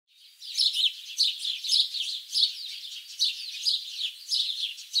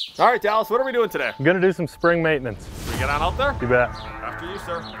All right, Dallas, what are we doing today? I'm gonna do some spring maintenance. We get on out there? You bet. After you,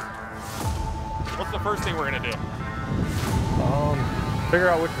 sir. What's the first thing we're gonna do? Figure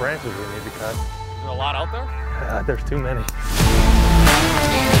out which branches we need to cut. Is there a lot out there? There's too many.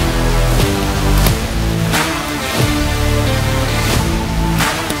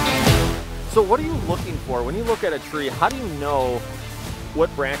 So what are you looking for? When you look at a tree, how do you know what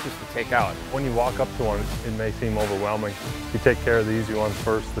branches to take out? When you walk up to one, it may seem overwhelming. You take care of the easy ones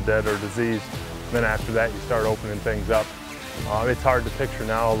first, the dead or diseased. Then after that, you start opening things up. It's hard to picture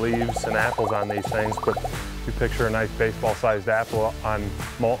now leaves and apples on these things, but if you picture a nice baseball-sized apple on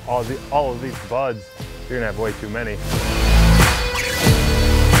all of these buds, you're gonna have way too many. So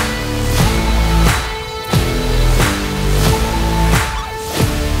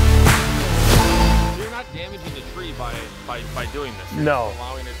you're not damaging the tree by doing this? You're No. just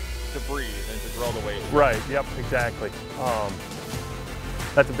allowing it to breathe and to grow the way it should. Right, yep, exactly.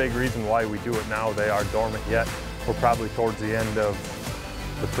 That's a big reason why we do it now. They are dormant yet. We're probably towards the end of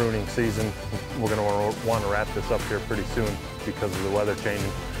the pruning season. We're gonna want to wrap this up here pretty soon because of the weather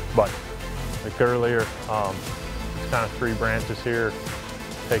changing. But like earlier, there's kind of 3 branches here.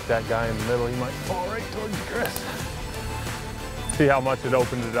 Take that guy in the middle, he might fall right towards you, Chris. See how much it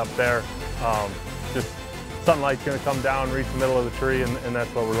opened it up there. Just sunlight's gonna come down, reach the middle of the tree, and that's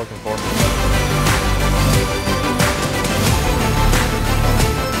what we're looking for.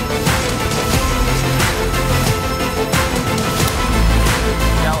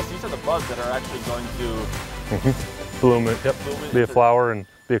 These are the buds that are actually going to Bloom it, yep. Be a flower and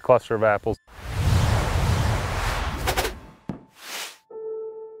be a cluster of apples.